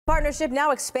Partnership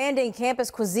now expanding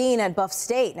campus cuisine at Buff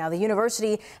State. Now the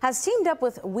university has teamed up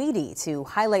with WEDI to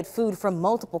highlight food from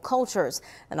multiple cultures.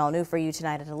 And all new for you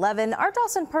tonight at 11, our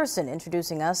Dawson Person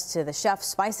introducing us to the chef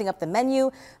spicing up the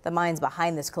menu, the minds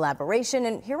behind this collaboration,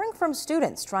 and hearing from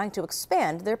students trying to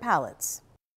expand their palates.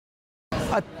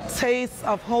 A taste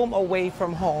of home away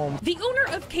from home. The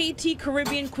owner of KT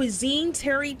Caribbean Cuisine,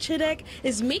 Terry Chidek,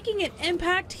 is making an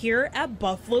impact here at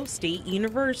Buffalo State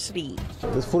University.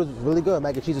 This food is really good.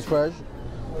 Mac and cheese is fresh.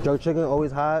 Jerk chicken,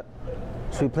 always hot.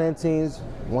 Sweet plantains,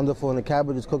 wonderful, and the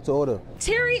cabbage is cooked to order.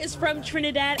 Terry is from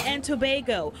Trinidad and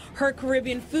Tobago. Her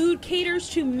Caribbean food caters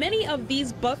to many of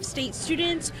these Buff State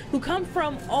students who come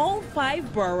from all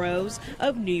 5 boroughs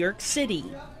of New York City.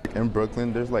 In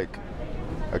Brooklyn, there's like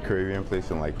a Caribbean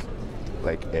place in like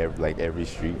every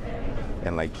street,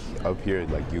 and like up here,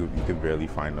 like you could barely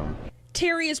find them.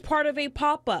 Terry is part of a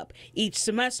pop-up. Each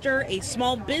semester, a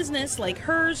small business like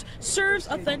hers serves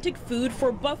authentic food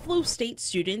for Buffalo State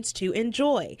students to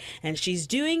enjoy, and she's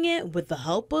doing it with the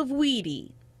help of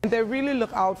WEDI. They really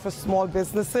look out for small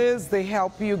businesses. They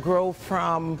help you grow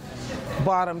from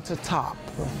bottom to top.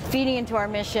 Feeding into our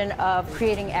mission of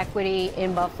creating equity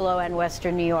in Buffalo and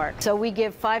Western New York. So we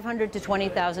give $500,000 to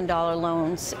 $20,000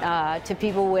 loans to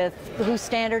people who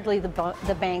standardly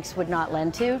the banks would not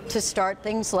lend to start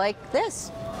things like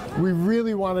this. We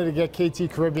really wanted to get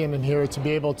KT Caribbean in here to be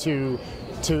able to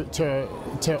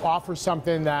offer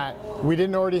something that we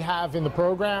didn't already have in the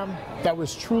program that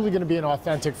was truly going to be an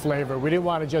authentic flavor. We didn't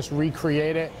want to just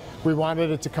recreate it. We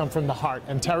wanted it to come from the heart,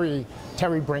 and Terry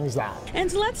brings that.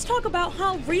 And let's talk about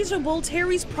how reasonable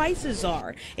Terry's prices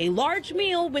are. A large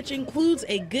meal, which includes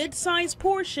a good-sized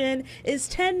portion, is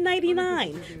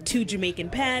 $10.99. 2 Jamaican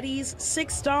patties,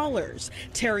 $6.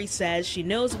 Terry says she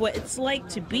knows what it's like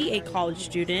to be a college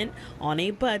student on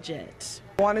a budget.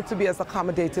 I wanted to be as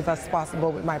accommodative as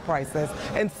possible with my prices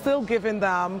and still giving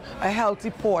them a healthy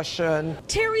portion.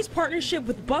 Terry's partnership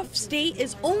with Buff State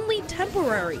is only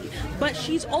temporary, but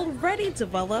she's already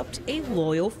developed a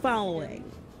loyal following.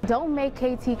 Don't make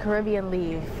KT Caribbean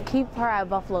leave. Keep her at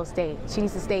Buffalo State. She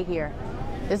needs to stay here.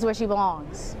 This is where she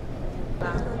belongs.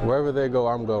 Wherever they go,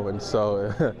 I'm going.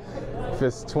 So if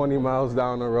it's 20 miles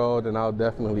down the road, then I'll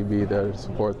definitely be there to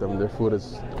support them. Their food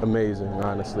is amazing,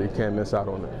 honestly. Can't miss out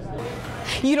on it.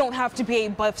 You don't have to be a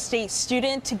Buff State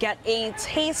student to get a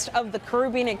taste of the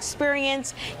Caribbean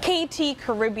experience. KT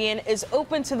Caribbean is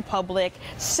open to the public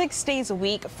 6 days a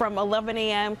week from 11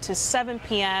 a.m. to 7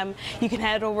 p.m. You can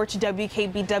head over to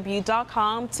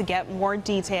WKBW.com to get more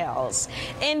details.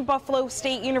 In Buffalo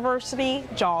State University,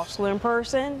 Jocelyn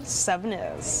Person, 7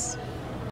 News.